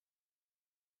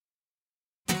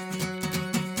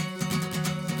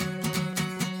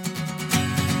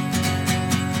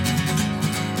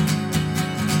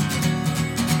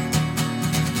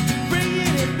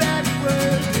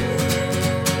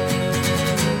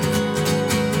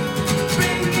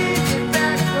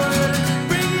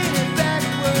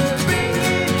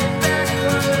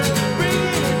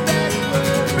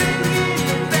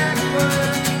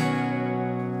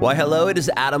Why, hello, it is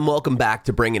Adam. Welcome back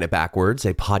to Bringing It Backwards,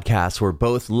 a podcast where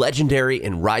both legendary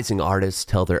and rising artists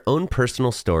tell their own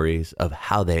personal stories of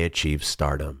how they achieved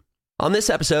stardom. On this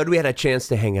episode, we had a chance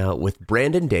to hang out with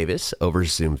Brandon Davis over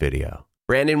Zoom video.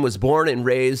 Brandon was born and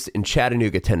raised in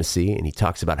Chattanooga, Tennessee, and he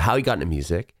talks about how he got into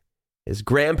music. His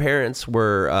grandparents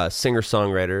were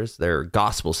singer-songwriters. They're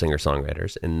gospel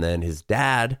singer-songwriters. And then his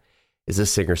dad is a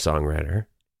singer-songwriter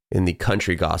in the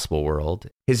country gospel world.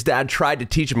 His dad tried to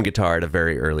teach him guitar at a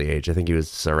very early age. I think he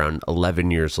was around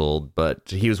 11 years old, but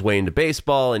he was way into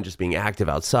baseball and just being active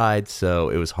outside, so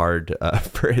it was hard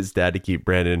for his dad to keep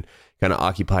Brandon kind of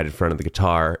occupied in front of the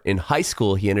guitar. In high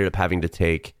school, he ended up having to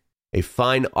take a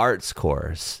fine arts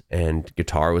course, and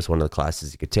guitar was one of the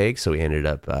classes he could take, so he ended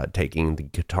up taking the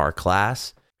guitar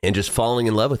class and just falling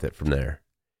in love with it from there.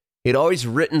 He'd always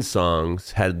written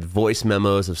songs, had voice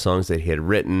memos of songs that he had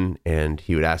written, and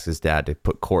he would ask his dad to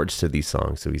put chords to these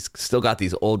songs. So he's still got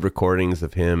these old recordings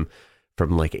of him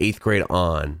from like 8th grade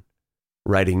on,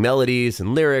 writing melodies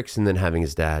and lyrics, and then having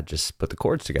his dad just put the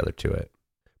chords together to it.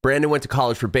 Brandon went to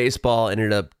college for baseball,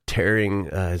 ended up tearing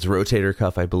his rotator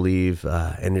cuff, I believe,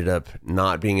 ended up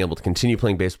not being able to continue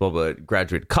playing baseball, but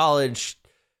graduated college,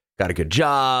 got a good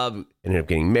job, ended up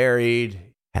getting married,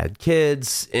 had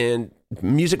kids, and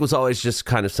music was always just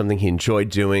kind of something he enjoyed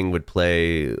doing, would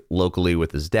play locally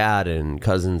with his dad and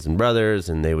cousins and brothers,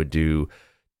 and they would do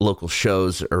local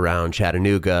shows around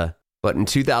Chattanooga. But in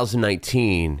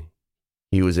 2019,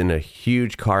 he was in a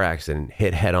huge car accident,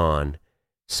 hit head on,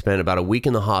 spent about a week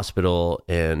in the hospital,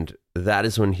 and that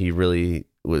is when he really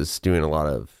was doing a lot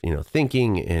of,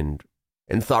 thinking and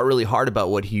thought really hard about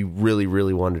what he really,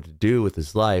 really wanted to do with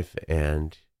his life,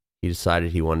 and he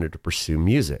decided he wanted to pursue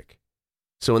music.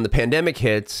 So when the pandemic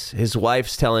hits, his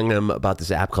wife's telling him about this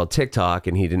app called TikTok,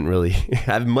 and he didn't really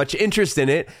have much interest in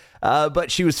it. But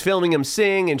she was filming him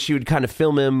sing, and she would kind of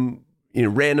film him,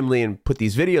 randomly and put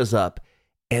these videos up,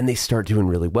 and they start doing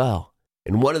really well.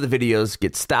 And one of the videos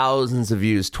gets thousands of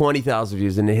views, 20,000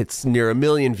 views, and it hits near 1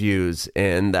 million views.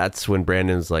 And that's when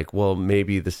Brandon's like, well,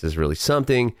 maybe this is really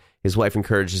something. His wife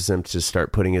encourages him to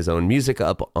start putting his own music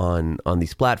up on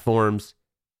these platforms.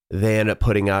 They end up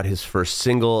putting out his first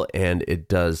single, and it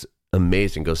does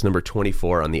amazing. Goes number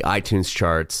 24 on the iTunes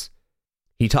charts.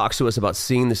 He talks to us about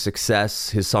seeing the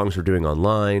success his songs were doing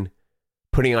online,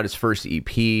 putting out his first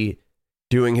EP,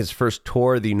 doing his first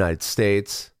tour of the United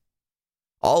States,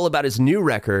 all about his new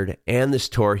record and this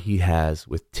tour he has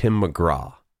with Tim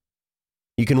McGraw.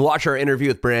 You can watch our interview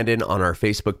with Brandon on our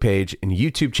Facebook page and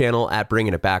YouTube channel at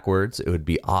Bringing It Backwards. It would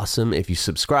be awesome if you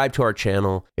subscribe to our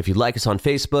channel, if you like us on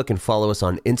Facebook and follow us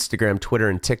on Instagram, Twitter,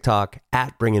 and TikTok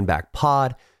at Bringing Back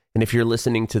Pod. And if you're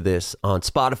listening to this on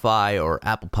Spotify or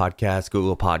Apple Podcasts,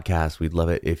 Google Podcasts, we'd love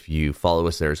it if you follow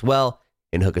us there as well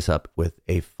and hook us up with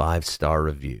a 5-star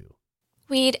review.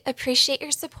 We'd appreciate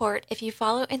your support if you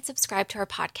follow and subscribe to our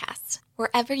podcast,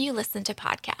 wherever you listen to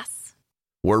podcasts.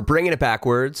 We're Bringing It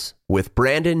Backwards with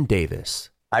Brandon Davis.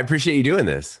 I appreciate you doing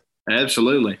this.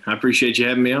 Absolutely. I appreciate you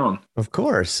having me on. Of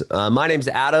course. My name's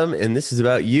Adam, and this is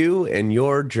about you and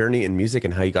your journey in music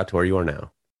and how you got to where you are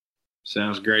now.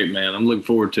 Sounds great, man. I'm looking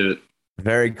forward to it.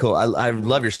 Very cool. I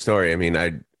love your story. I mean,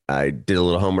 I did a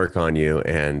little homework on you,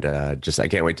 and I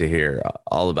can't wait to hear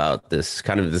all about this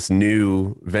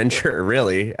new venture,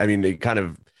 really. I mean, it kind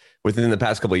of within the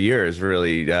past couple of years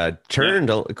really turned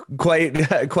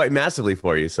quite massively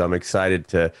for you. So I'm excited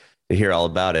to hear all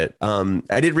about it.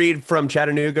 I did read from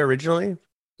Chattanooga originally.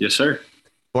 Yes, sir.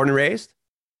 Born and raised?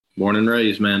 Born and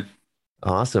raised, man.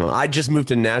 Awesome. I just moved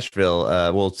to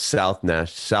Nashville, south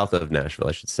of Nashville,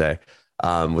 I should say,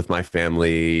 with my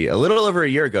family a little over a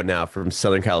year ago now from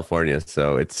Southern California.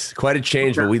 So it's quite a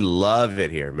change, but we love it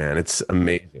here, man. It's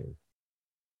amazing.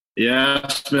 Yeah, I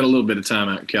spent a little bit of time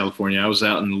out in California. I was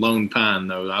out in Lone Pine,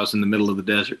 though. I was in the middle of the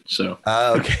desert. So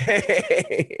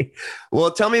okay.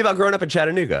 Well, tell me about growing up in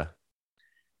Chattanooga.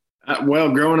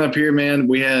 Growing up here, man,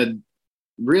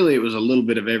 it was a little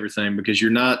bit of everything because you're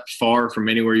not far from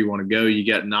anywhere you want to go. You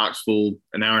got Knoxville,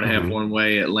 an hour and a half one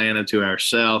way, Atlanta 2 hours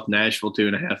south, Nashville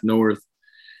 2.5 north.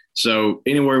 So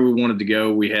anywhere we wanted to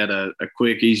go, we had a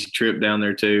quick, easy trip down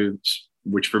there too,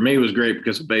 which for me was great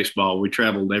because of baseball. We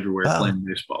traveled everywhere playing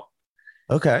baseball.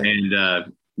 Okay.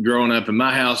 And growing up in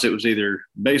my house, it was either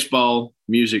baseball,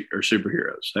 music, or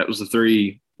superheroes. That was the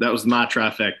three. That was my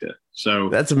trifecta. So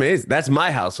that's amazing. That's my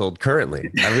household currently.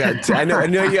 I've got. I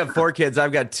know you have 4 kids.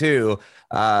 I've got 2,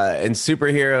 and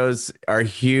superheroes are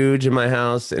huge in my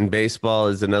house, and baseball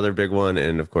is another big one,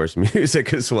 and of course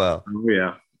music as well. Oh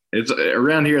yeah. It's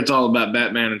around here. It's all about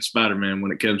Batman and Spider-Man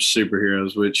when it comes to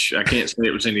superheroes, which I can't say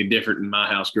it was any different in my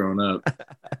house growing up.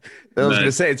 I was going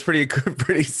to say it's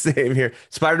pretty same here.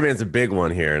 Spider-Man's a big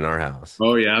one here in our house.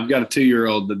 Oh yeah, I've got a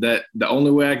 2-year-old that the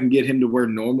only way I can get him to wear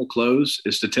normal clothes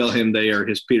is to tell him they are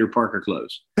his Peter Parker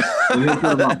clothes.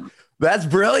 That's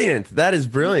brilliant. That is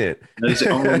brilliant. That's the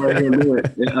only way he'll do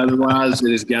it. Otherwise,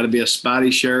 it has got to be a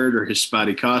Spidey shirt or his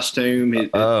Spidey costume.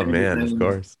 Man, of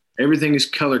course. Everything is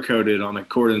color coded on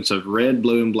accordance of red,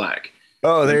 blue, and black.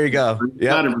 Oh, there you go.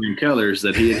 Spider-Man colors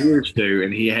that he adheres to,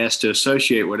 and he has to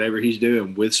associate whatever he's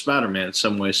doing with Spider-Man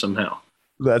some way, somehow.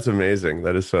 That's amazing.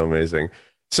 That is so amazing.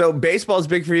 So baseball is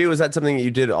big for you. Is that something that you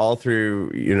did all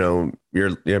through, man.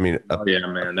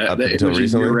 It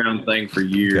was a year-round thing for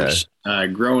years.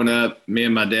 Okay. Growing up, me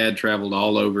and my dad traveled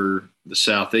all over the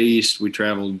Southeast. We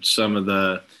traveled some of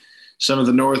the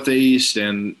Northeast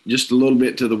and just a little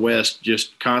bit to the West,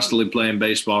 just constantly playing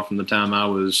baseball from the time I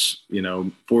was,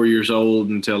 4 years old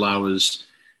until I was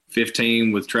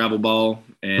 15 with travel ball,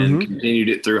 and continued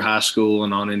it through high school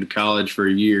and on into college for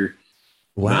a year.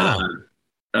 Wow.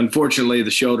 Unfortunately,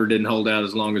 the shoulder didn't hold out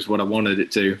as long as what I wanted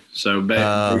it to. So,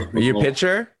 were you a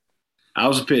pitcher? I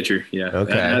was a pitcher. Yeah.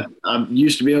 Okay. I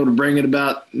used to be able to bring it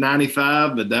about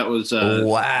 95, but that was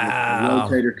wow.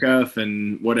 Rotator cuff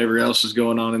and whatever else is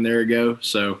going on in there ago.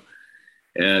 So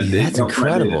that's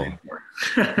incredible.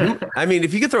 I mean,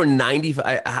 if you could throw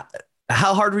 95,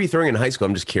 how hard were you throwing in high school?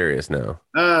 I'm just curious now.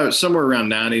 Somewhere around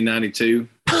 90, 92.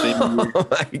 Oh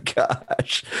my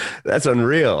gosh, that's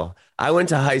unreal. I went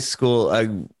to high school.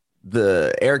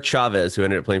 The Eric Chavez, who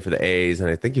ended up playing for the A's, and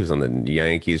I think he was on the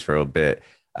Yankees for a bit.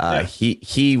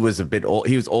 He was a bit old.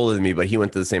 He was older than me, but he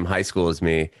went to the same high school as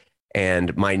me.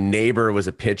 And my neighbor was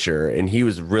a pitcher, and he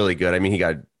was really good. I mean, he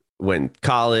went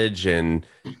college and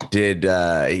did.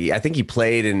 I think he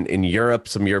played in Europe,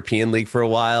 some European league for a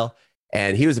while.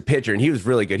 And he was a pitcher, and he was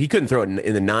really good. He couldn't throw it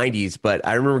in the 90s, but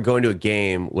I remember going to a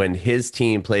game when his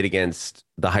team played against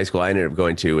the high school I ended up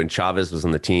going to, and Chavez was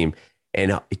on the team,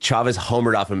 and Chavez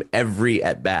homered off him every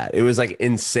at bat. It was like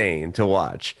insane to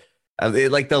watch.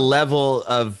 Like the level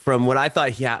of from what I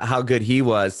thought how good he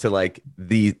was to like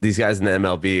these guys in the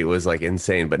MLB, it was like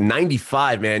insane. But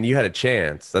 95, man, you had a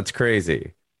chance. That's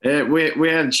crazy. We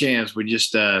had a chance. We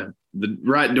just the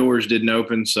right doors didn't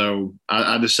open, so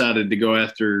I decided to go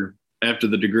after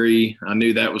the degree. I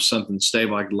knew that was something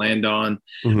stable I could land on.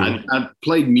 I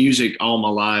played music all my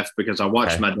life because I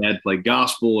watched my dad play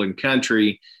gospel and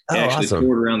country. He actually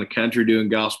toured around the country doing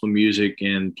gospel music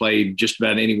and played just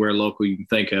about anywhere local you can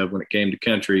think of when it came to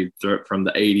country, from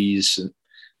the 80s and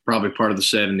probably part of the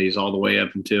 70s all the way up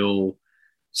until,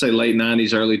 say, late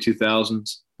 90s, early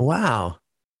 2000s. Wow.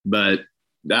 But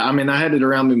I mean, I had it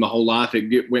around me my whole life.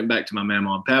 It went back to my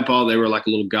mama and papa. They were like a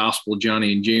little gospel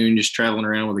Johnny and June, just traveling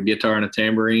around with a guitar and a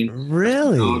tambourine.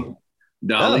 Really?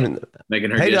 Dolly,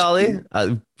 making her. Hey, Dolly.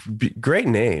 Great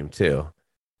name, too.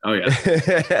 Oh,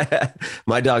 yeah.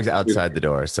 My dog's outside the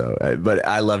door, so but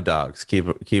I love dogs.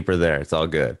 Keep her there. It's all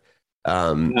good.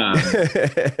 But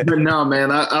no,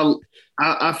 man,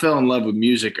 I fell in love with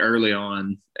music early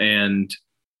on, and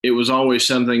it was always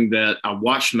something that I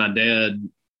watched my dad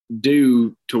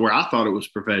do to where I thought it was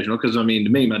professional. Because I mean,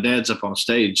 to me, my dad's up on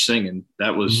stage singing.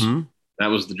 That was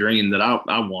the dream that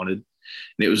I wanted,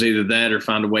 and it was either that or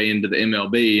find a way into the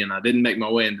MLB. And I didn't make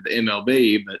my way into the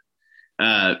MLB, but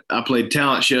I played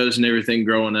talent shows and everything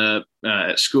growing up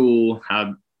at school.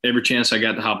 Every chance I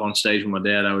got to hop on stage with my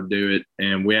dad, I would do it.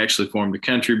 And we actually formed a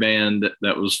country band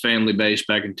that was family based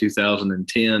back in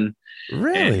 2010.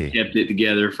 Really? And kept it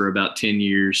together for about 10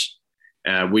 years.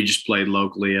 We just played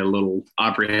locally at a little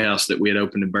opera house that we had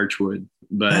opened in Birchwood.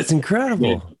 But that's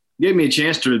incredible. It gave me a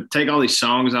chance to take all these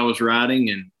songs I was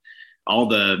writing and all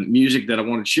the music that I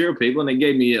wanted to share with people. And it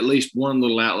gave me at least one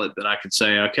little outlet that I could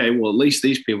say, okay, well, at least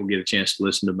these people get a chance to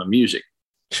listen to my music.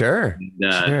 Sure.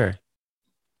 Sure.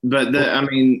 But I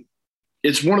mean,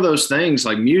 it's one of those things,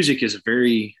 like music is a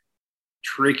very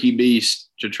tricky beast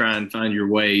to try and find your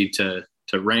way to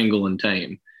wrangle and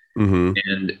tame.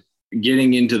 And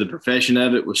getting into the profession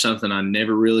of it was something I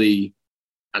never really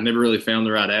found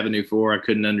the right avenue for. I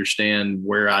couldn't understand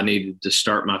where I needed to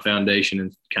start my foundation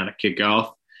and kind of kick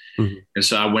off. And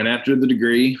so I went after the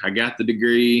degree. I got the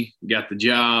degree, got the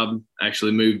job,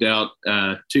 actually moved out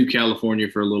to California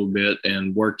for a little bit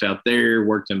and worked out there,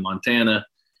 worked in Montana,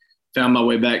 found my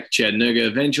way back to Chattanooga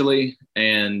eventually,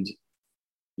 and,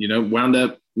 wound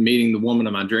up meeting the woman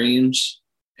of my dreams,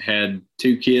 had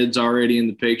 2 kids already in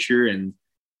the picture, and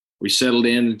we settled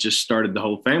in and just started the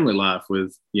whole family life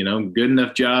with, good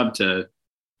enough job to,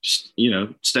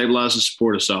 stabilize and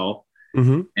support us all.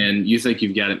 And you think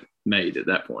you've got it made at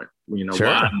that point. You know,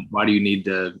 Sure. why do you need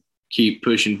to keep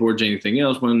pushing towards anything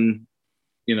else when,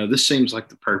 you know, this seems like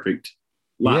the perfect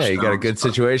lifestyle. Yeah, you got a good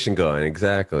situation going.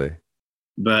 Exactly.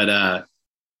 But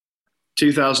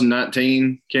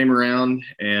 2019 came around,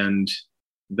 and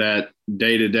that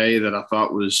day to day that I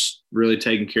thought was really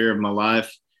taking care of my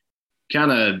life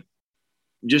kind of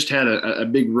just had a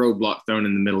big roadblock thrown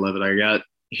in the middle of it. I got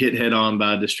hit head on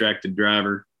by a distracted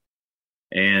driver,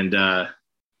 and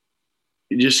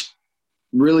it just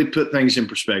really put things in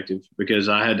perspective because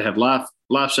I had to have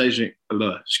life-saving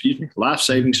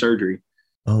surgery.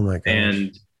 Oh my gosh.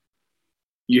 And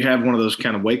you have one of those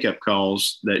kind of wake-up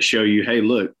calls that show you, hey,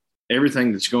 look,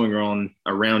 everything that's going on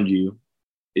around you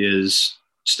is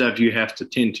stuff you have to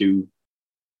tend to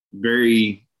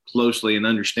very closely and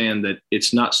understand that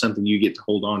it's not something you get to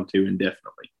hold on to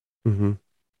indefinitely. Mm-hmm.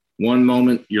 One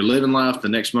moment you're living life, the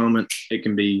next moment it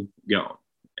can be gone.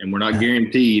 And we're not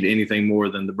guaranteed anything more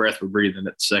than the breath we're breathing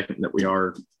at the second that we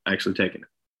are actually taking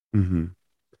it. Mm-hmm.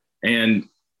 And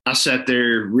I sat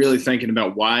there really thinking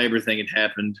about why everything had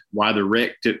happened, why the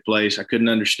wreck took place. I couldn't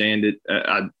understand it.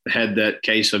 I had that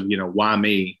case of, you know, why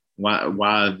me?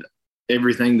 Why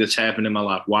everything that's happened in my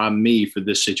life? Why me for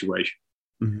this situation?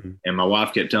 Mm-hmm. And my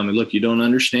wife kept telling me, look, you don't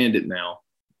understand it now,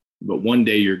 but one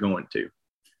day you're going to.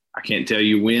 I can't tell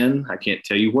you when, I can't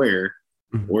tell you where,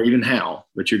 or even how,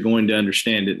 but you're going to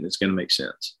understand it and it's going to make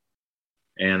sense.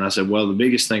 And I said, well, the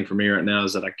biggest thing for me right now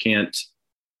is that I can't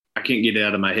get it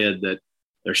out of my head that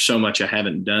there's so much I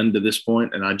haven't done to this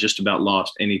point, and I just about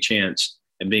lost any chance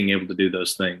at being able to do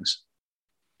those things.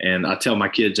 And I tell my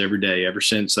kids every day, ever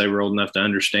since they were old enough to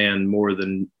understand more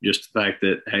than just the fact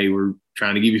that, hey, we're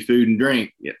trying to give you food and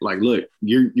drink. Like, look,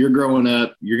 you're growing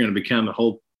up, you're going to become a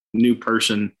whole new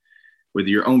person with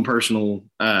your own personal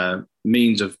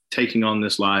means of taking on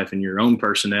this life and your own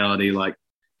personality. Like,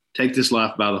 take this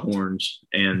life by the horns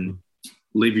and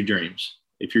live your dreams.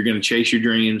 If you're going to chase your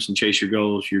dreams and chase your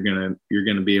goals, you're going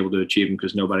to be able to achieve them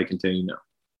because nobody can tell you no.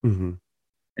 Mm-hmm.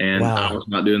 And wow. I was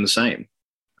not doing the same.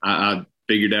 I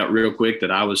figured out real quick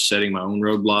that I was setting my own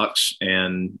roadblocks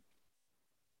and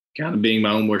kind of being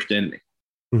my own worst enemy.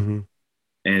 Mm-hmm.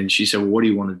 And she said, well, what do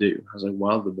you want to do? I was like,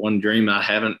 well, the one dream I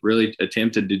haven't really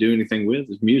attempted to do anything with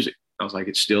is music. I was like,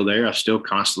 it's still there. I still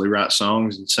constantly write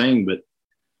songs and sing, but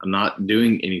I'm not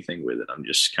doing anything with it. I'm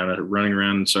just kind of running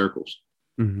around in circles.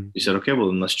 Mm-hmm. She said, okay, well,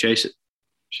 then let's chase it.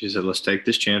 She said, let's take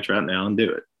this chance right now and do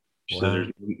it. She said,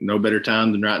 there's no better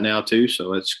time than right now, too. So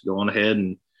let's go on ahead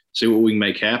and see what we can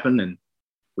make happen. And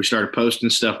we started posting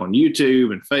stuff on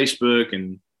YouTube and Facebook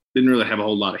and didn't really have a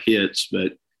whole lot of hits,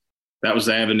 but that was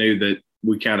the avenue that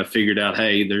we kind of figured out,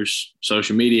 hey, there's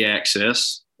social media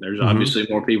access. There's obviously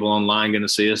more people online going to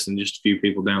see us than just a few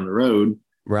people down the road.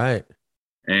 Right.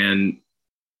 And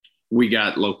we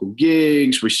got local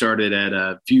gigs. We started at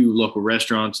a few local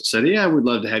restaurants that said, yeah, we'd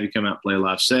love to have you come out and play a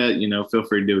live set. You know, feel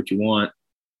free to do what you want.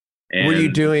 And were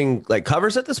you doing like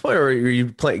covers at this point, or were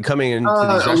you coming into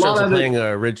these restaurants and playing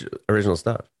original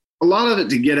stuff? A lot of it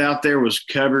to get out there was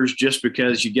covers, just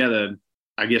because you got to,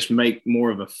 I guess, make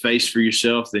more of a face for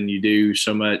yourself than you do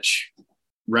so much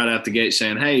right out the gate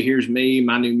saying, hey, here's me,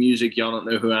 my new music. Y'all don't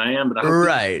know who I am, but I hope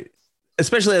right.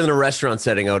 Especially in a restaurant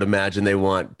setting, I would imagine they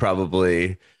want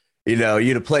probably, you know,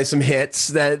 you to play some hits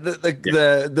that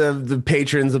the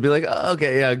patrons will be like, oh,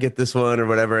 okay, yeah, I'll get this one or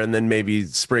whatever, and then maybe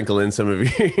sprinkle in some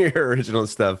of your original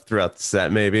stuff throughout the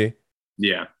set, maybe.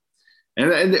 Yeah,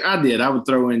 and I did. I would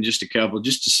throw in just a couple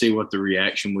just to see what the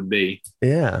reaction would be.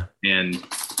 Yeah, and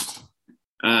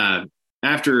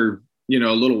after a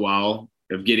little while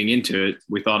of getting into it,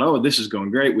 we thought, oh, this is going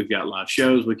great. We've got live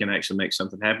shows. We can actually make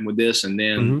something happen with this, and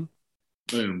then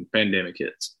boom, pandemic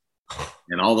hits,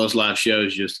 and all those live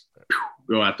shows just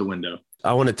go out the window.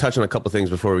 I want to touch on a couple of things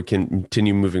before we can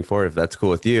continue moving forward, if that's cool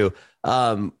with you.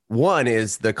 One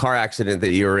is the car accident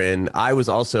that you were in. I was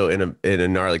also in a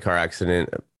gnarly car accident.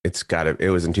 It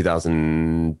was in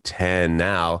 2010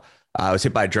 now. I was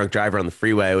hit by a drunk driver on the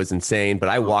freeway. It was insane, but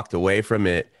I walked away from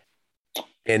it.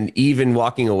 And even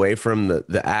walking away from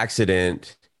the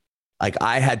accident, like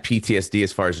I had PTSD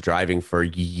as far as driving for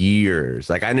years.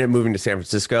 Like I ended up moving to San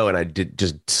Francisco and I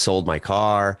just sold my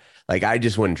car. Like I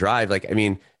just wouldn't drive. Like, I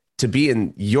mean, to be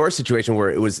in your situation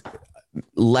where it was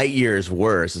light years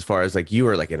worse, as far as like you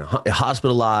were like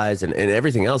hospitalized and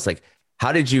everything else, like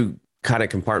how did you kind of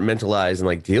compartmentalize and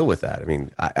like deal with that? I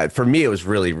mean, for me, it was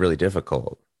really, really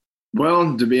difficult.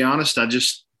 Well, to be honest, I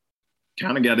just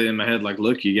kind of got it in my head. Like,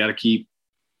 look, you got to keep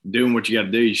doing what you got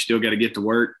to do. You still got to get to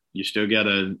work. You still got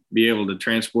to be able to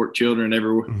transport children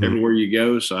everywhere you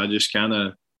go. So I just kind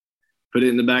of put it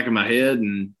in the back of my head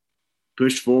and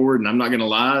pushed forward. And I'm not going to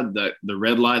lie, that the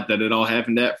red light that it all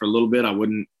happened at for a little bit, I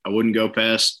wouldn't go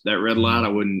past that red light. I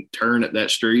wouldn't turn at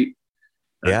that street.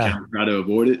 I kind of try to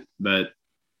avoid it, but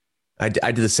I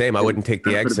did the same. I wouldn't take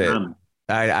the exit.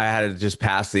 I had to just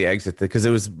pass the exit because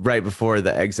it was right before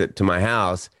the exit to my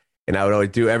house. And I would always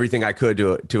do everything I could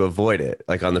to avoid it,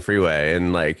 like on the freeway.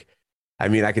 And like, I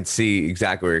mean, I could see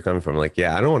exactly where you're coming from. Like,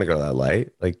 yeah, I don't want to go to that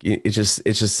light. Like, it's just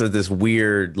this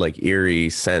weird, like eerie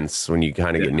sense when you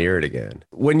kind of get near it again.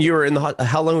 When you were in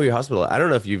how long were you in hospital? I don't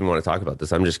know if you even want to talk about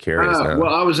this. I'm just curious now.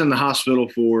 Well, I was in the hospital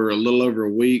for a little over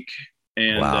a week,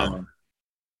 and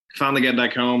finally got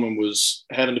back home and was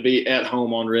having to be at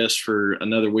home on rest for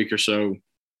another week or so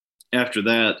after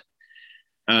that.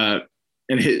 And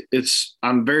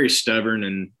I'm very stubborn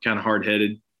and kind of hard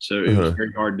headed. So it was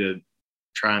very hard to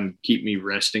try and keep me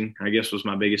resting, I guess, was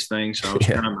my biggest thing. So I was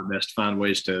trying my best to find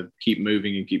ways to keep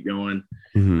moving and keep going.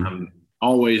 I'm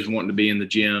always wanting to be in the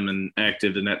gym and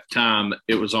active. And at the time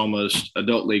it was almost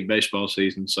adult league baseball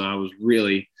season. So I was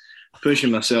really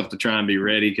pushing myself to try and be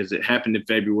ready because it happened in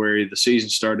February. The season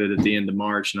started at the end of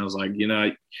March. And I was like, you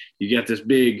got this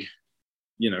big,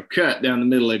 cut down the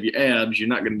middle of your abs. You're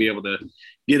not going to be able to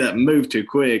get up and move too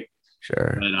quick.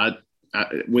 Sure. But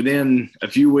within a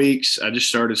few weeks, I just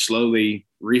started slowly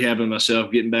rehabbing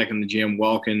myself, getting back in the gym,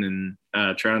 walking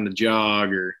and trying to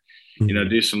jog or,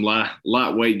 do some light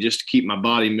weight just to keep my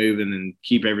body moving and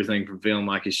keep everything from feeling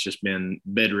like it's just been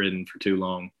bedridden for too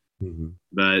long.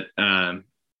 But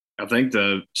I think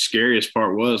the scariest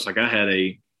part was like I had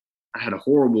a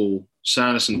horrible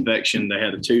sinus infection. They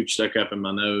had a tube stuck up in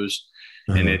my nose.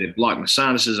 And it had blocked my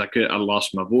sinuses. I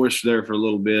lost my voice there for a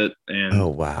little bit. And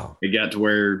it got to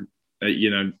where,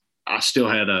 I still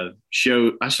had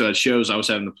shows I was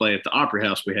having to play at the Opera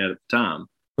House we had at the time.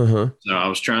 So I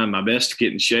was trying my best to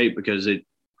get in shape because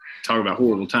talk about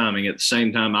horrible timing. At the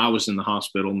same time I was in the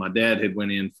hospital, my dad had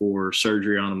went in for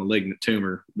surgery on a malignant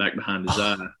tumor back behind his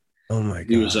eye. Oh my God.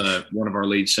 He was one of our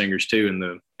lead singers too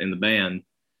in the band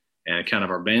and kind of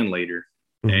our band leader.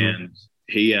 And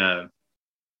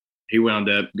he wound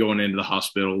up going into the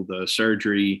hospital. The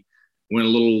surgery went a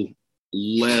little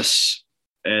less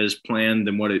as planned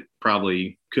than what it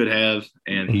probably could have.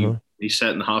 And he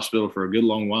sat in the hospital for a good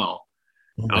long while,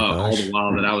 all the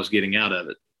while that I was getting out of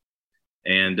it.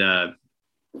 And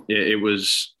it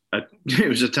was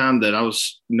a time that I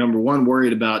was, number one,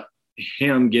 worried about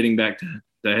him getting back to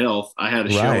health. I had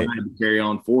a show I had to carry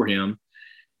on for him.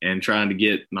 And trying to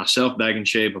get myself back in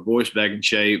shape, a voice back in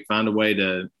shape, find a way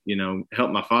to,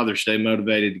 help my father stay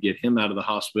motivated to get him out of the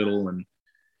hospital. And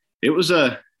it was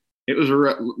a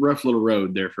rough little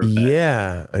road there for a fact.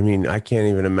 Yeah. I mean, I can't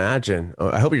even imagine.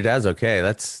 I hope your dad's okay.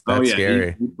 That's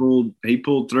scary. He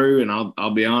pulled through, and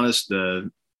I'll be honest,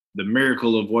 the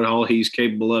miracle of what all he's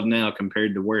capable of now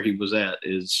compared to where he was at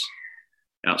is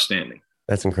outstanding.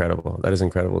 That's incredible. That is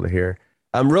incredible to hear.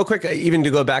 Real quick, even to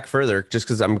go back further, just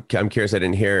because I'm curious, I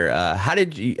didn't hear. How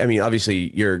did you? I mean,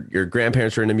 obviously, your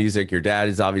grandparents were into music. Your dad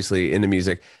is obviously into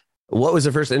music. What was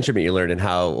the first instrument you learned, and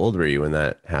how old were you when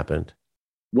that happened?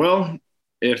 Well,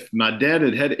 if my dad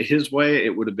had it his way,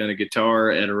 it would have been a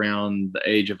guitar at around the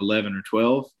age of 11 or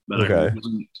 12. But I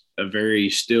wasn't a very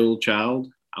still child.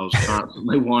 I was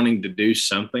constantly wanting to do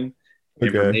something.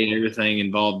 And for me, everything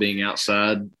involved being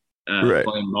outside,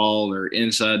 playing ball, or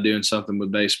inside doing something with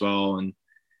baseball, and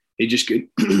he just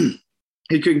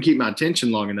he couldn't keep my attention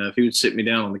long enough. He would sit me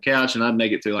down on the couch and I'd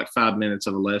make it through like 5 minutes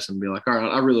of a lesson and be like, all right,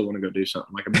 I really want to go do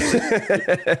something. Like, I'm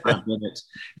 5 minutes.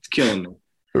 It's killing me.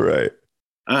 Right.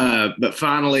 But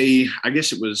finally, I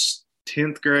guess it was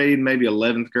 10th grade, maybe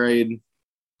 11th grade.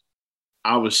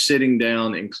 I was sitting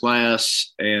down in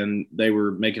class and they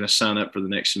were making us sign up for the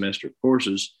next semester of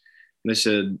courses. And they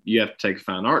said, you have to take a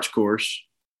fine arts course.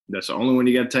 That's the only one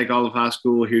you got to take all of high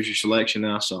school. Here's your selection.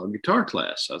 And I saw a guitar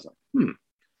class. I was like, well,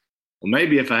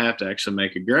 maybe if I have to actually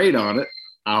make a grade on it,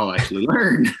 I'll actually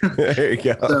learn. There you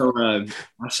go. So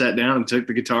I sat down and took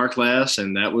the guitar class,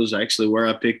 and that was actually where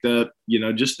I picked up,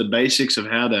 just the basics of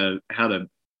how to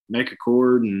make a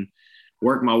chord and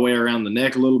work my way around the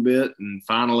neck a little bit, and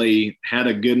finally had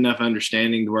a good enough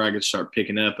understanding to where I could start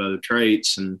picking up other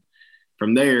traits. And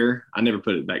from there, I never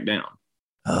put it back down.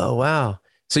 Oh, wow.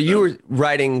 So you were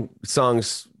writing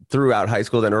songs throughout high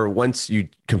school then, or once you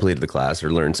completed the class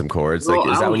or learned some chords? Well,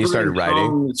 is that when you started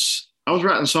writing? I was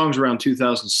writing songs around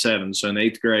 2007. So in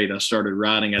 8th grade, I started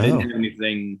writing. I didn't have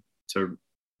anything to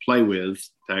play with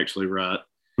to actually write.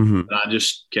 But I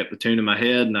just kept the tune in my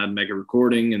head, and I'd make a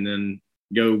recording and then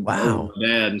go over to my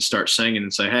dad and start singing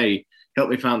and say, hey, help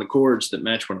me find the chords that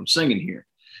match what I'm singing here.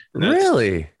 And that's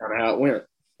really kind of how it went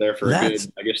there for a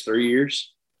good, I guess, 3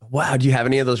 years. Wow. Do you have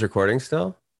any of those recordings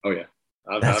still? Oh, yeah.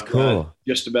 That's I've got cool.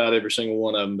 just about every single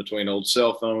one of them, between old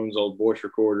cell phones, old voice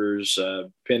recorders,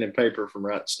 pen and paper from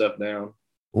writing stuff down.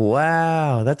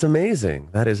 Wow, that's amazing.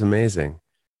 That is amazing.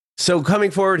 So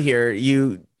coming forward here,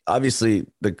 you obviously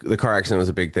the car accident was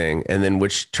a big thing, and then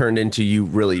which turned into you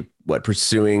really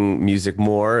pursuing music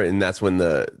more, and that's when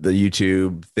the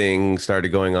YouTube thing started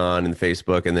going on and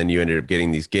Facebook, and then you ended up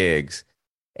getting these gigs,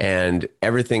 and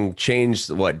everything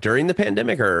changed during the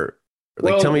pandemic, or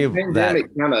like tell Well, me the that.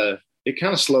 pandemic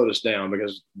kind of slowed us down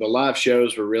because the live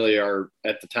shows were really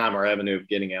at the time, our avenue of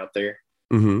getting out there.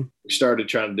 Mm-hmm. We started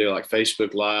trying to do like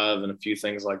Facebook Live and a few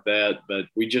things like that, but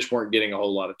we just weren't getting a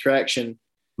whole lot of traction.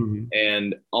 Mm-hmm.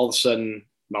 And all of a sudden,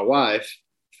 my wife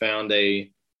found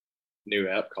a new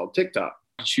app called TikTok.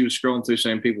 She was scrolling through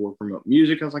saying people were promoting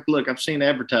music. I was like, look, I've seen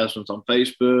advertisements on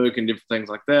Facebook and different things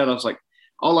like that. I was like,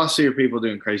 all I see are people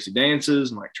doing crazy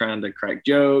dances and like trying to crack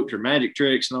jokes or magic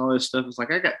tricks and all this stuff. It's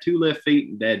like, I got 2 left feet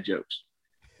and dad jokes.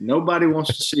 Nobody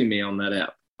wants to see me on that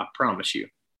app. I promise you.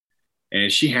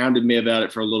 And she hounded me about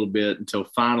it for a little bit until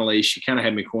finally she kind of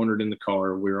had me cornered in the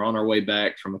car. We were on our way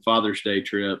back from a Father's Day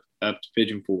trip up to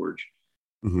Pigeon Forge.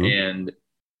 Mm-hmm. And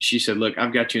she said, look,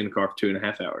 I've got you in the car for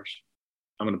 2.5 hours.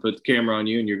 I'm going to put the camera on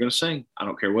you and you're going to sing. I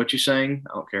don't care what you sing.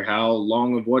 I don't care how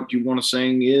long of what you want to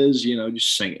sing is,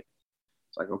 just sing it.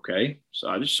 It's like, okay. So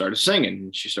I just started singing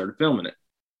and she started filming it.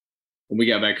 When we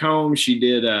got back home, she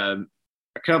did a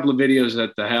couple of videos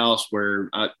at the house where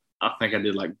I think I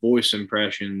did like voice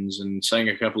impressions and sang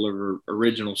a couple of her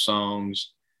original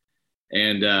songs.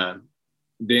 And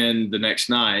then the next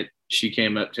night, she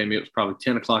came up to me. It was probably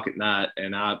 10 o'clock at night.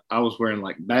 And I was wearing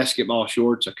like basketball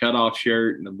shorts, a cutoff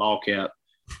shirt, and a ball cap,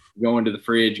 going to the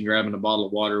fridge and grabbing a bottle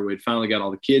of water. We'd finally got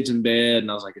all the kids in bed.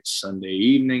 And I was like, it's Sunday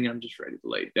evening. I'm just ready to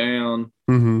lay down.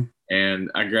 Mm-hmm.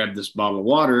 And I grabbed this bottle of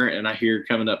water and I hear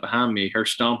coming up behind me, her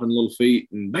stomping little feet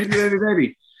and baby, baby,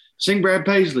 baby. Sing Brad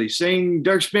Paisley, sing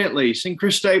Dierks Bentley, sing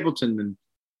Chris Stapleton. And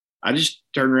I just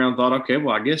turned around and thought, okay,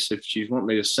 well, I guess if she's wanting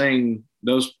me to sing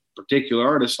those particular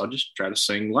artists, I'll just try to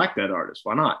sing like that artist.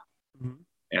 Why not? Mm-hmm.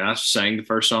 And I sang the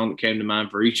first song that came to mind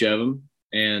for each of them.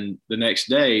 And the next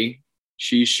day,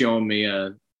 she's showing me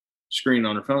a screen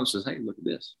on her phone and says, hey, look at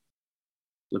this.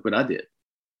 Look what I did.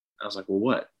 I was like, well,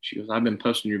 what? She goes, I've been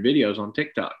posting your videos on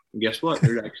TikTok. And guess what?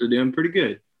 They're actually doing pretty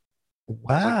good.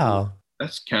 Wow. Like,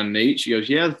 that's kind of neat. She goes,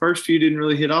 yeah, the first few didn't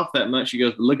really hit off that much. She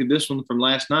goes, but look at this one from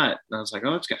last night. And I was like,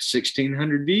 oh, it's got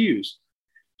 1,600 views.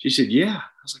 She said, yeah.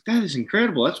 I was like, that is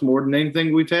incredible. That's more than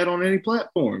anything we've had on any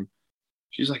platform.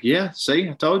 She's like, yeah, see,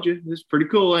 I told you. It's pretty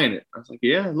cool, ain't it? I was like,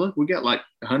 yeah, look, we got like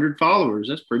 100 followers.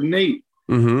 That's pretty neat.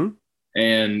 Mm-hmm.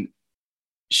 And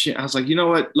I was like, you know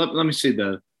what? Let me see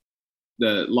the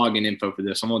login info for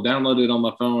this. I'm going to download it on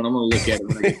my phone. I'm going to look at it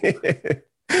when I get to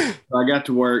work. So I got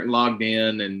to work and logged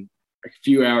in, and a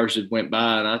few hours had went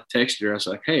by, and I texted her. I was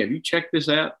like, hey, have you checked this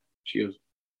out? She goes,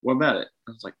 what about it?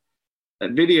 I was like,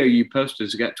 that video you posted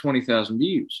has got 20,000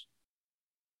 views.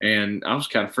 And I was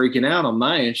kind of freaking out on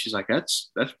my end. She's like,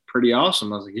 that's pretty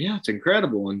awesome. I was like, yeah, it's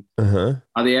incredible. And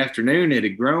by the afternoon, it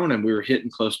had grown, and we were hitting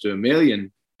close to 1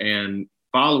 million. And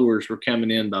followers were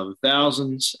coming in by the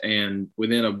thousands. And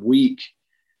within a week,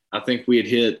 I think we had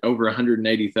hit over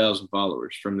 180,000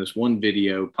 followers from this one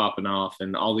video popping off,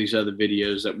 and all these other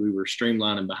videos that we were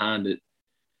streamlining behind it.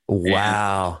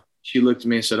 Wow. And she looked at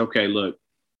me and said, okay, look,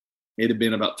 it had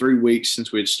been about 3 weeks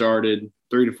since we had started,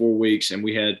 3 to 4 weeks, and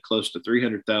we had close to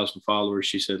 300,000 followers.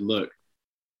 She said, look,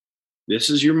 this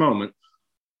is your moment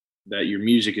that your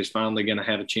music is finally going to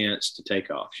have a chance to take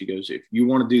off. She goes, if you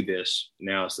want to do this,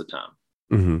 now is the time.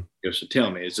 Mm-hmm. She goes, so tell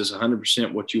me, is this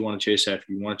 100% what you want to chase after?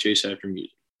 You want to chase after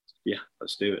music? Yeah,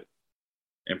 let's do it.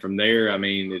 And from there, I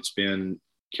mean, it's been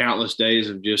countless days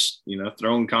of just,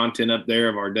 throwing content up there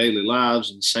of our daily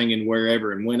lives and singing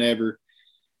wherever and whenever,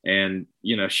 and,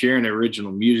 sharing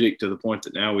original music to the point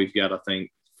that now we've got, I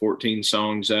think, 14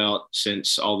 songs out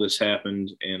since all this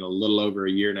happened in a little over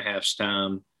 1.5 years'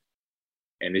 time.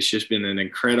 And it's just been an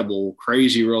incredible,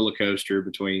 crazy roller coaster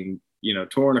between,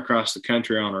 touring across the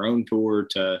country on our own tour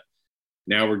to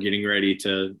now we're getting ready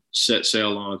to set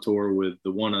sail on a tour with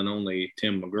the one and only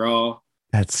Tim McGraw.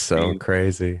 That's so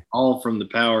crazy. All from the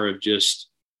power of just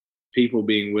people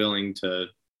being willing to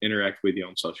interact with you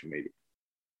on social media.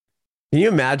 Can you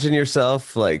imagine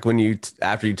yourself like when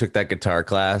after you took that guitar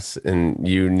class and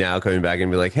you now coming back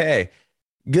and be like, hey,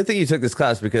 good thing you took this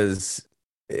class because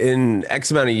in X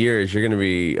amount of years, you're going to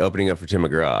be opening up for Tim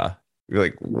McGraw. You're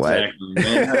like, what? Exactly,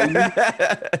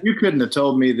 man. You couldn't have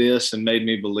told me this and made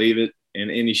me believe it in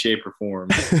any shape or form.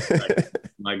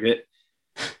 like it.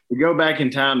 To go back in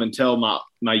time and tell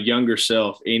my younger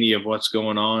self any of what's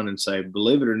going on and say,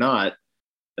 believe it or not,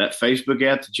 that Facebook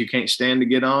app that you can't stand to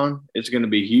get on, it's going to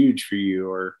be huge for you.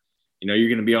 Or, you're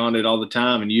going to be on it all the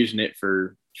time and using it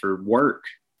for work.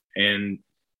 And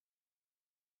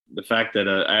the fact that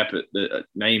an app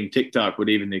named TikTok would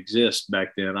even exist back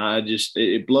then,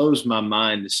 it blows my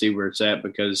mind to see where it's at,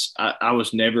 because I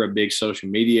was never a big social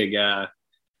media guy.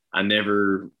 I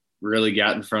never really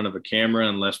got in front of a camera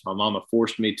unless my mama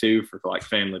forced me to, for like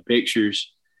family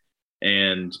pictures.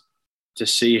 And to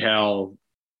see how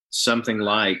something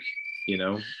like,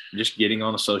 just getting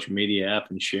on a social media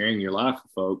app and sharing your life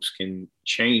with folks can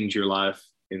change your life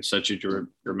in such a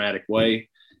dramatic way.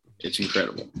 It's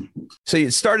incredible. So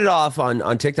you started off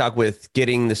on TikTok with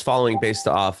getting this following based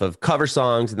off of cover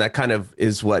songs, and that kind of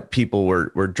is what people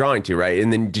were drawing to, right?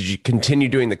 And then did you continue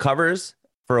doing the covers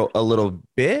for a little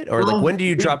bit, or like when do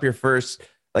you drop your first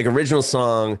like original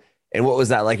song, and what was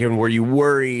that like? And were you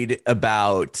worried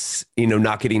about,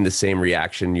 not getting the same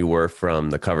reaction you were from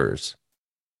the covers?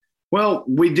 Well,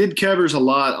 we did covers a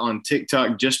lot on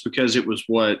TikTok just because it was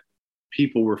what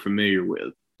people were familiar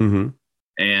with. Mm-hmm.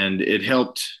 And it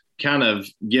helped kind of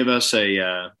give us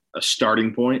a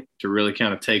starting point to really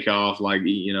kind of take off. Like,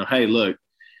 hey, look,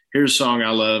 here's a song I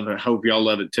love. I hope y'all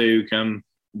love it too. Come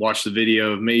watch the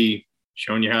video of me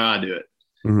showing you how I do it.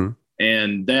 Mm-hmm.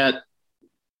 And that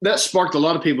sparked a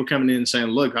lot of people coming in and saying,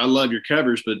 look, I love your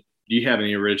covers, but do you have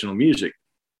any original music?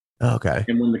 Okay.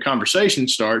 And when the conversation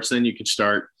starts, then you can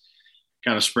start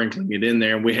kind of sprinkling it in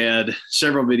there. And we had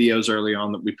several videos early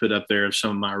on that we put up there of some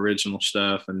of my original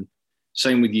stuff, and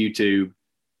same with YouTube.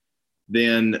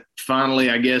 Then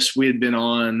finally, I guess we got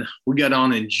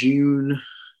on in June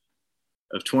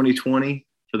of 2020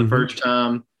 for the first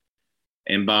time.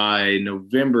 And by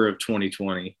November of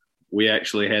 2020, we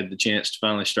actually had the chance to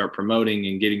finally start promoting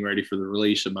and getting ready for the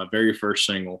release of my very first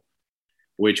single,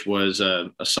 which was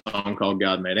a song called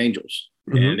God Made Angels.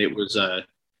 Mm-hmm. And it was a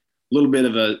little bit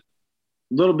of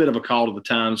a call to the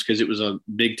times, because it was a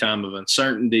big time of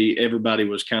uncertainty. Everybody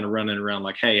was kind of running around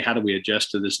like, hey, how do we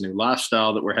adjust to this new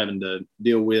lifestyle that we're having to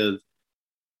deal with?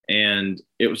 And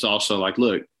it was also like,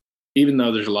 look, even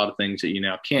though there's a lot of things that you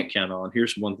now can't count on,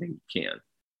 here's one thing you can.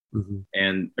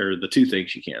 Mm-hmm. Or the two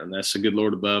things you can, and that's the good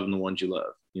Lord above and the ones you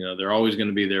love. They're always going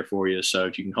to be there for you. So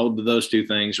if you can hold to those two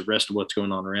things, the rest of what's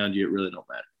going on around you, it really don't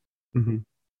matter.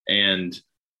 Mm-hmm. And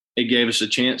it gave us a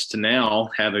chance to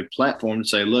now have a platform to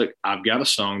say, look, I've got a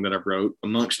song that I've wrote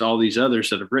amongst all these others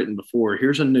that I've written before.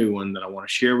 Here's a new one that I want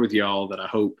to share with y'all that I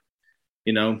hope,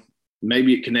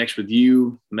 maybe it connects with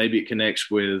you. Maybe it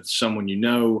connects with someone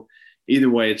Either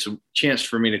way, it's a chance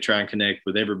for me to try and connect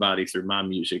with everybody through my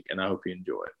music, and I hope you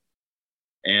enjoy it.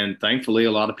 And thankfully,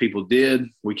 a lot of people did.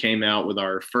 We came out with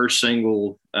our first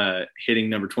single hitting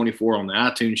number 24 on the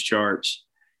iTunes charts.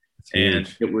 And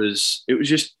it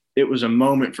was a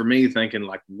moment for me thinking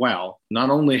like, wow,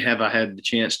 not only have I had the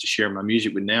chance to share my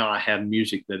music, but now I have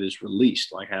music that is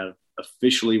released, like I have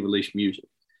officially released music.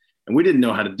 And we didn't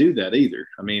know how to do that either.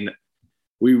 I mean,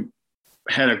 we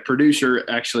had a producer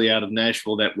actually out of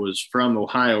Nashville that was from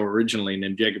Ohio originally,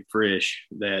 named Jacob Frisch,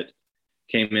 that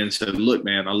came in and said, look,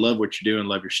 man, I love what you're doing,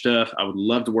 love your stuff. I would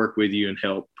love to work with you and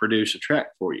help produce a track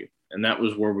for you. And that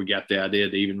was where we got the idea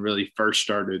to even really first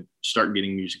start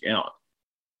getting music out.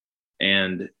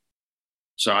 And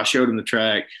so I showed him the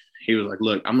track. He was like,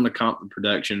 look, I'm going to comp the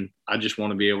production. I just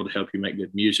want to be able to help you make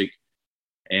good music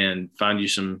and find you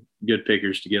some good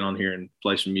pickers to get on here and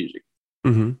play some music.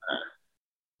 Mm-hmm.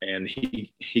 And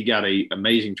he got an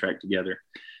amazing track together.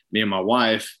 Me and my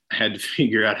wife had to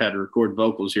figure out how to record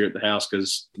vocals here at the house,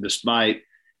 because despite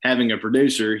having a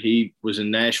producer, he was in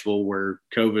Nashville where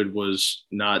COVID was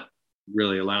not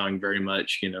really allowing very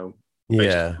much,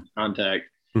 contact.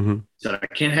 Mm-hmm. So I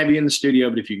can't have you in the studio,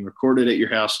 but if you can record it at your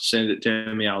house, send it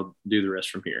to me, I'll do the rest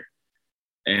from here.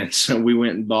 And so we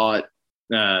went and bought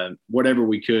whatever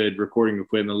we could, recording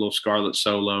equipment, a little Scarlett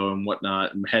Solo and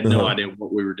whatnot, and had no idea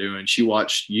what we were doing. She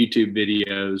watched YouTube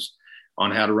videos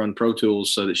on how to run Pro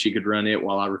Tools so that she could run it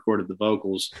while I recorded the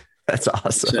vocals. That's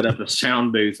awesome. Set up a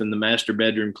sound booth in the master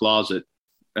bedroom closet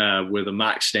with a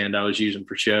mic stand I was using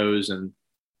for shows, and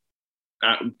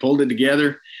I pulled it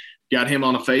together, got him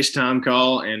on a FaceTime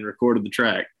call, and recorded the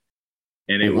track.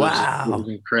 And it was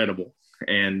incredible.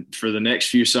 And for the next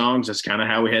few songs, that's kind of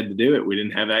how we had to do it. We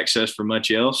didn't have access for much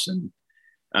else, and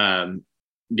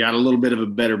got a little bit of a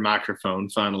better microphone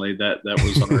finally. That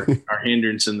was our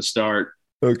hindrance in the start.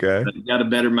 Okay. Got a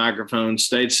better microphone,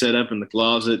 stayed set up in the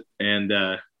closet, and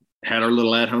had our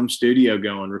little at-home studio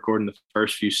going, recording the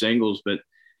first few singles. But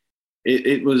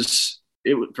it was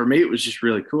for me, it was just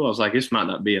really cool. I was like, this might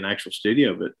not be an actual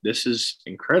studio, but this is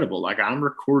incredible. Like, I'm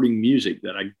recording music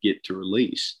that I get to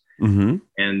release. Mm-hmm.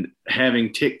 And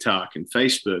having TikTok and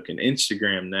Facebook and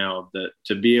Instagram now, that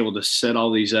to be able to set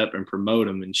all these up and promote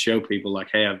them and show people like,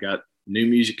 hey, I've got new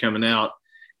music coming out.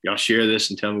 Y'all share this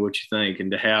and tell me what you think.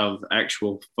 And to have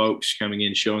actual folks coming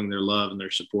in, showing their love and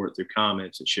their support through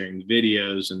comments and sharing the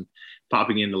videos and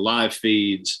popping into live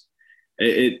feeds.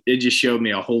 It just showed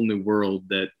me a whole new world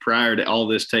that prior to all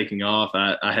this taking off,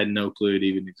 I had no clue it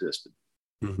even existed.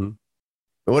 Mm-hmm.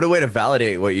 What a way to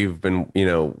validate what you've been,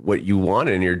 what you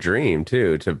wanted in your dream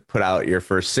too, to put out your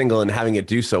first single and having it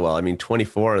do so well. I mean,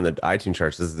 24 on the iTunes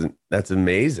charts, that's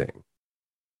amazing.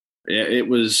 Yeah, it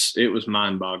was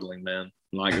mind boggling, man.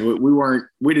 Like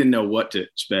we didn't know what to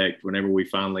expect whenever we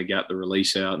finally got the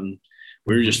release out, and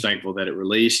we were just thankful that it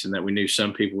released and that we knew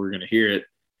some people were going to hear it.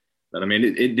 But I mean,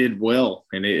 it did well,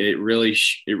 and it really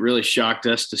shocked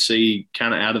us to see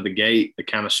kind of out of the gate the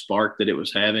kind of spark that it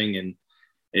was having, and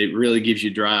it really gives you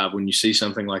drive when you see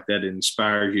something like that. It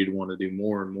inspires you to want to do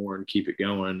more and more and keep it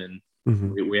going, and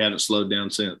we haven't slowed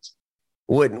down since.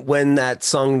 When that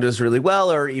song does really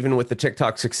well, or even with the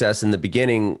TikTok success in the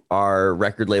beginning, are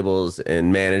record labels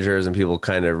and managers and people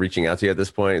kind of reaching out to you at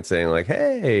this point saying like,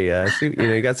 hey,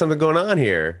 you got something going on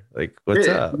here. Like, what's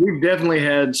up? We've definitely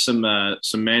had some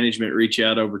management reach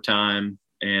out over time,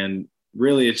 and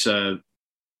really it's a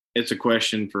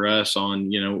question for us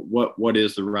on, what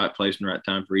is the right place and right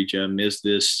time for each of them? Is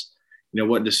this,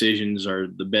 what decisions are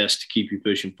the best to keep you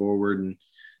pushing forward? And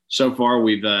so far,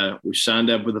 we've signed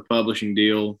up with a publishing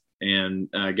deal and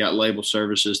got label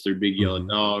services through Big Yellow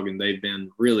Dog, and they've been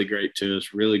really great to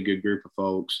us. Really good group of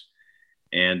folks.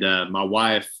 And my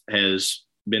wife has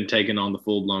been taking on the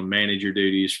full blown manager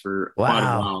duties for quite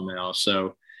a while now.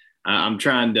 So I'm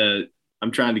trying to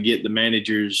get the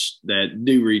managers that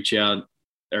do reach out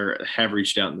or have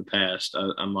reached out in the past.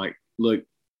 I'm like, look,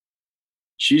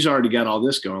 she's already got all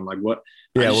this going. Like, what?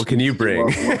 Yeah, what can you bring?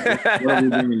 What are we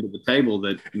bringing to the table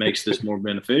that makes this more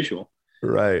beneficial?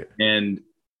 Right. And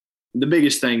the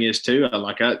biggest thing is too,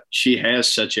 she has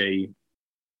such a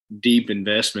deep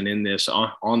investment in this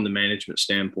on the management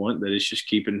standpoint that it's just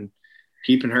keeping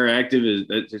her active.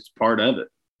 It's part of it.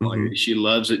 Like she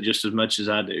loves it just as much as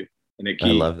I do, and I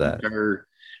love that.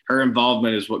 Her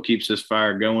involvement is what keeps this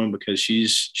fire going, because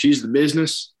she's the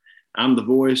business, I'm the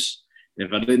voice.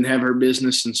 If I didn't have her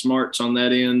business and smarts on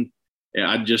that end,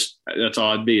 that's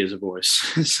all I'd be as a voice.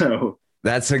 So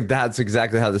that's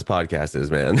exactly how this podcast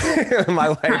is, man. My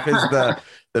wife is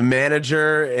the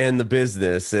manager and the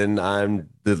business, and I'm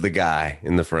the guy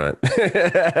in the front.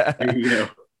 There you go.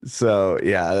 So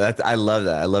yeah, I love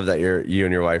that. I love that you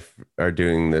and your wife are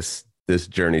doing this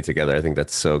journey together. I think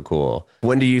that's so cool.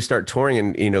 When do you start touring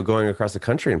and going across the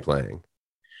country and playing?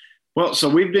 Well, so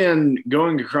we've been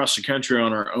going across the country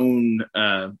on our own.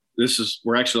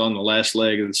 We're actually on the last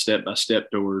leg of the Step by Step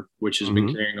tour, which has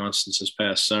been carrying on since this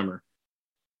past summer.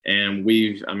 And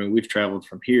we've traveled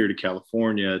from here to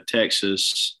California,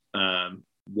 Texas,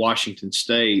 Washington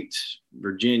State,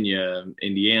 Virginia,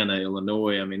 Indiana,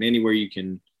 Illinois. I mean, anywhere you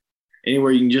can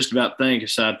just about think,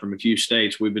 aside from a few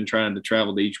states. We've been trying to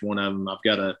travel to each one of them. I've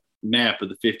got a map of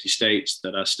the 50 states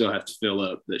that I still have to fill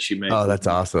up that she made. Oh, that's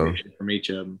awesome. From each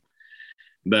of them.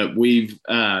 But we've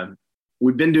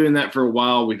been doing that for a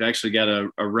while. We've actually got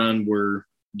a run we're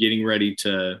getting ready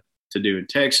to do in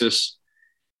Texas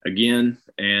again.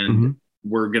 And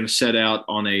we're going to set out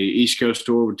on a East Coast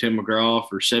tour with Tim McGraw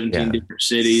for 17 different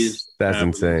cities. That's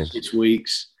insane. 6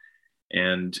 weeks.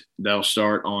 And that'll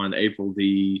start on April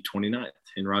the 29th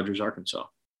in Rogers, Arkansas.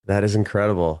 That is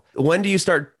incredible. When do you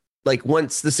start, like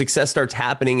once the success starts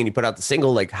happening and you put out the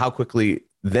single, like how quickly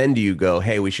then do you go,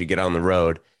 hey, we should get on the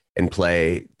road and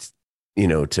play,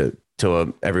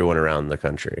 to everyone around the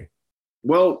country?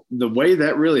 Well, the way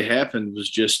that really happened was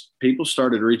just people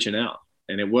started reaching out.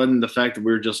 And it wasn't the fact that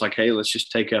we were just like, hey, let's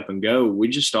just take up and go. We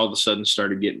just all of a sudden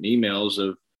started getting emails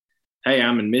of, hey,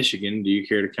 I'm in Michigan. Do you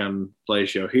care to come play a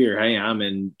show here? Hey, I'm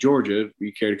in Georgia. Do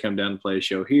you care to come down and play a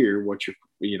show here? What's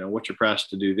your price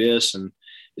to do this? And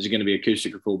is it going to be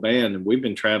acoustic or full band? And we've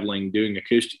been traveling doing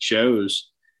acoustic shows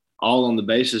all on the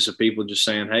basis of people just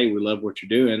saying, hey, we love what you're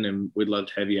doing and we'd love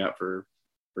to have you out for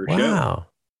a show.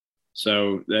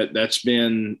 So that's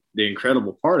been the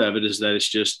incredible part of it, is that it's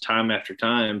just time after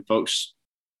time, folks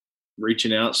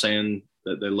reaching out saying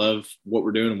that they love what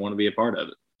we're doing and want to be a part of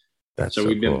it. So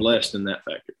we've been blessed in that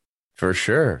factor. For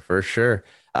sure.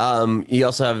 You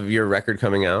also have your record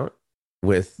coming out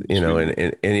with,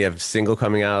 and you have single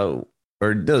coming out,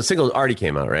 or the single already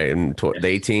came out, right? And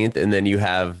the 18th. And then you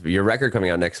have your record coming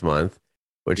out next month,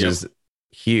 which is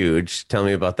huge. Tell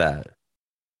me about that.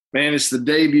 Man, it's the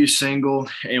debut single,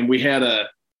 and we had a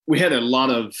we had a lot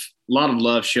of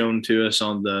love shown to us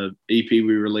on the EP we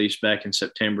released back in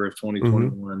September of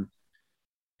 2021.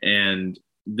 And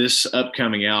this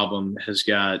upcoming album it's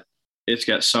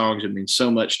got songs that mean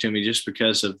so much to me just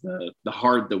because of the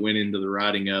heart that went into the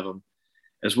writing of them,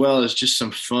 as well as just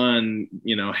some fun,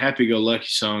 happy-go-lucky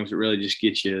songs that really just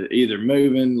get you either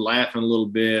moving, laughing a little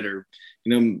bit, or,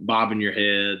 bobbing your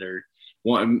head. Or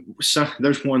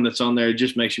there's one that's on there that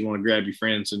just makes you want to grab your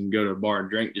friends and go to a bar and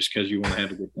drink just because you want to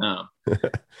have a good time.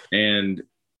 And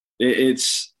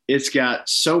it's got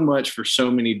so much for so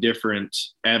many different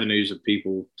avenues of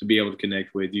people to be able to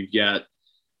connect with. You've got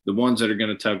the ones that are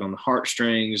going to tug on the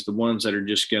heartstrings, the ones that are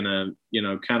just going to,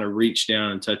 kind of reach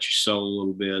down and touch your soul a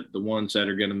little bit, the ones that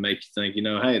are going to make you think,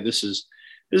 hey, this is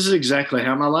exactly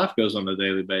how my life goes on a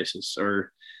daily basis,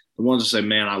 or the ones that say,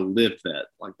 man, I lived that.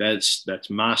 Like that's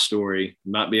my story.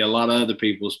 Might be a lot of other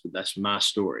people's, but that's my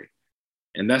story.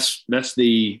 And that's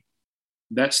the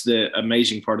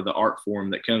amazing part of the art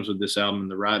form that comes with this album,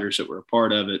 and the writers that were a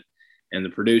part of it, and the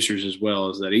producers as well,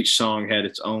 is that each song had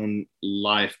its own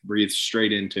life breathed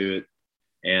straight into it.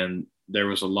 And there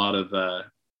was a lot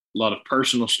of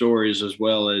personal stories, as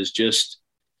well as just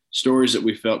stories that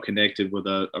we felt connected with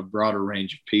a broader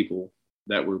range of people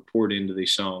that were poured into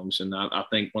these songs. And I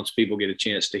think once people get a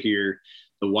chance to hear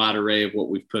the wide array of what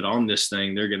we've put on this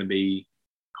thing, they're going to be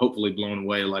hopefully blown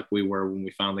away like we were when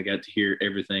we finally got to hear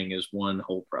everything as one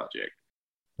whole project.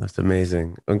 That's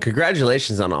amazing. And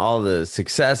congratulations on all the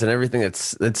success and everything.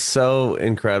 It's so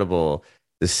incredible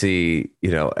to see,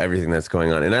 everything that's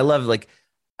going on. And I love, like,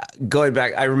 going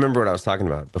back, I remember what I was talking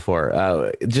about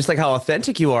before, just like how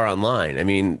authentic you are online. I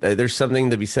mean, there's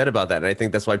something to be said about that. And I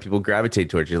think that's why people gravitate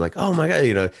towards you. Like, oh my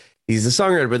God, he's a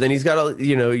songwriter, but then he's got all,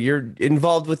 you're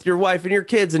involved with your wife and your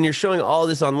kids, and you're showing all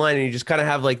this online, and you just kind of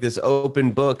have like this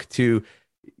open book to,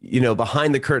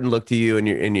 behind the curtain look to you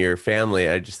and your family.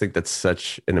 I just think that's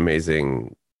such an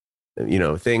amazing,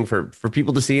 thing for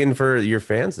people to see and for your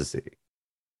fans to see.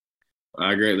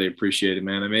 I greatly appreciate it,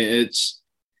 man. I mean,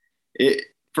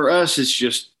 for us, it's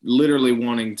just literally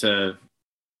wanting to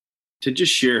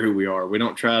just share who we are. We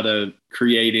don't try to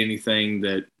create anything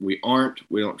that we aren't.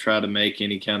 We don't try to make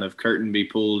any kind of curtain be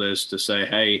pulled as to say,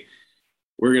 hey,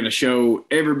 we're going to show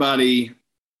everybody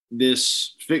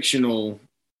this fictional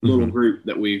little group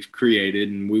that we've created,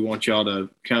 and we want y'all to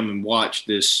come and watch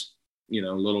this,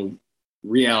 little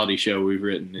reality show we've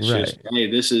written. It's just, hey,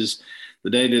 this is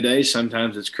the day-to-day.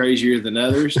 Sometimes it's crazier than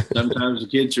others. Sometimes the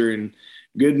kids are in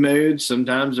good mood,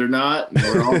 sometimes they're not. And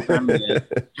we're all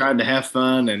trying to have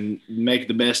fun and make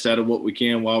the best out of what we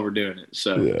can while we're doing it.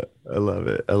 So yeah, I love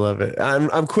it.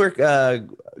 I'm quick.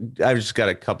 I've just got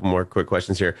a couple more quick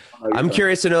questions here. I'm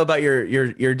curious to know about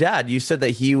your dad. You said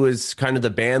that he was kind of the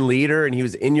band leader, and he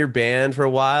was in your band for a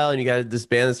while, and you got this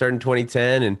band that started in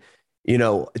 2010. And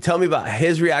tell me about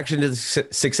his reaction to the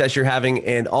success you're having,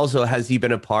 and also, has he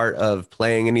been a part of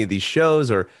playing any of these shows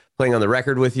or playing on the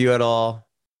record with you at all?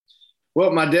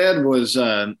 Well, my dad was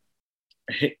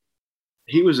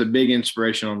he was a big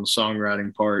inspiration on the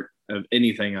songwriting part of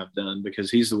anything I've done,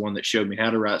 because he's the one that showed me how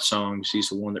to write songs. He's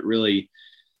the one that really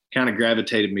kind of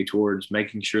gravitated me towards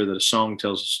making sure that a song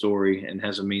tells a story and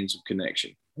has a means of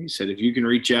connection. He said, if you can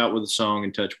reach out with a song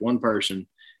and touch one person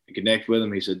and connect with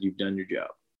them, he said, you've done your job.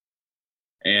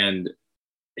 And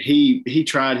he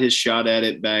tried his shot at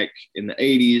it back in the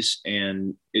 80s,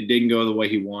 and it didn't go the way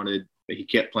he wanted. He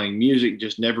kept playing music,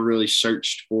 just never really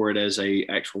searched for it as a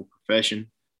actual profession.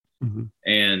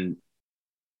 And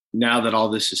now that all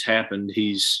this has happened,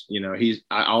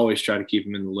 I always try to keep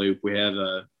him in the loop. We have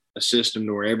a system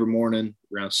to where every morning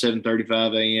around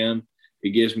 7:35 a.m.,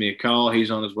 he gives me a call.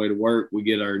 He's on his way to work. We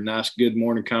get our nice good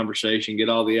morning conversation, get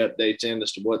all the updates in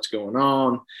as to what's going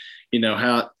on,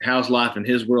 how's life in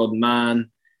his world and mine.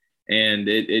 And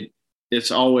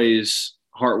it's always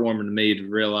heartwarming to me to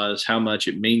realize how much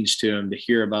it means to him to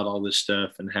hear about all this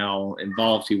stuff and how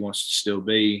involved he wants to still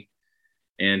be.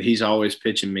 And he's always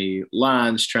pitching me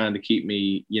lines, trying to keep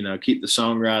me, keep the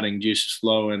songwriting juices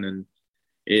flowing. And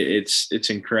it's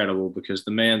incredible, because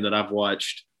the man that I've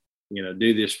watched,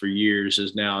 do this for years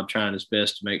is now trying his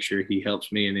best to make sure he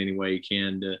helps me in any way he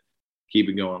can to keep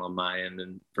it going on my end.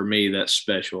 And for me, that's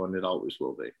special, and it always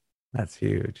will be. That's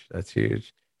huge.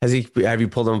 Have you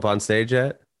pulled him up on stage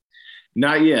yet?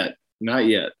 Not yet.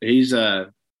 He's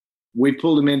we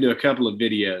pulled him into a couple of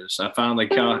videos. I finally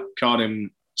caught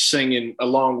him singing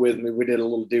along with me. We did a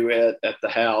little duet at the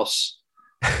house,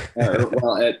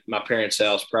 at my parents'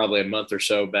 house, probably a month or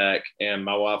so back. And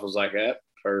my wife was like,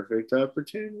 perfect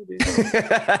opportunity.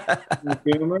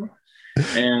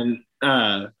 And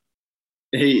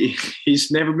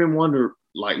he's never been one to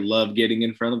love getting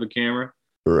in front of a camera.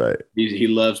 Right. He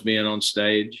loves being on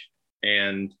stage,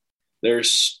 and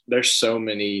there's so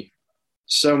many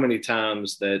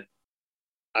times that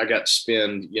I got to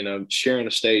spend, sharing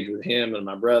a stage with him and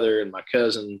my brother and my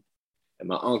cousin and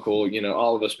my uncle,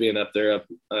 all of us being up there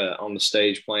on the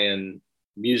stage playing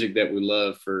music that we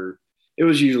love. It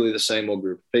was usually the same old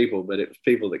group of people, but it was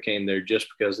people that came there just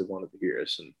because they wanted to hear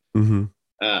us. And Mm-hmm.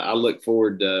 I look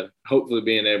forward to hopefully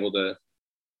being able to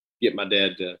get my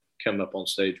dad to come up on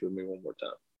stage with me one more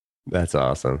time. That's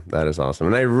awesome. That is awesome.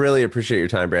 And I really appreciate your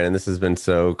time, Brandon. This has been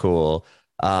so cool.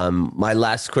 My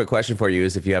last quick question for you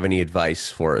is if you have any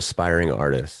advice for aspiring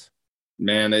artists.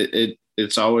 Man,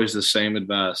 it's always the same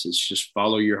advice. It's just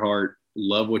follow your heart,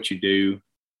 love what you do.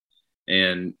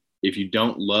 And if you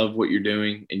don't love what you're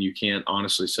doing and you can't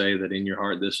honestly say that in your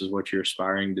heart this is what you're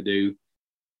aspiring to do,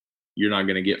 you're not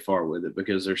going to get far with it,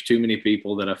 because there's too many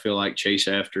people that I feel like chase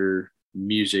after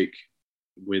music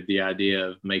with the idea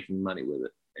of making money with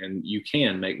it. And you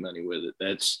can make money with it.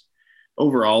 That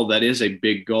is a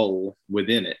big goal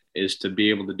within it, is to be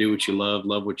able to do what you love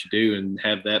what you do, and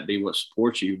have that be what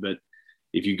supports you. But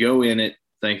if you go in it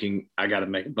thinking I got to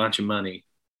make a bunch of money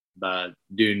by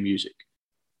doing music,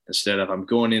 instead of I'm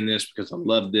going in this because I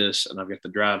love this and I've got the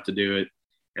drive to do it,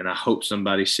 and I hope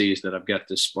somebody sees that I've got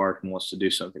this spark and wants to do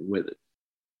something with it.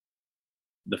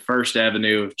 The first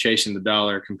avenue of chasing the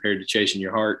dollar compared to chasing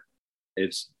your heart,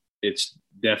 it's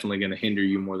definitely going to hinder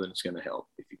you more than it's going to help.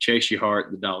 If you chase your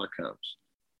heart, the dollar comes.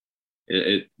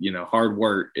 Hard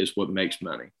work is what makes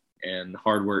money, and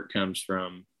hard work comes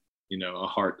from, a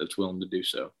heart that's willing to do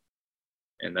so.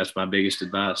 And that's my biggest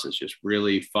advice, is just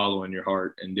really following your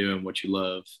heart and doing what you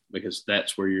love, because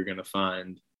that's where you're going to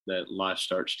find that life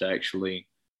starts to actually,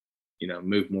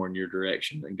 move more in your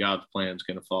direction, and God's plan is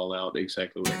going to fall out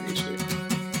exactly where it needs to.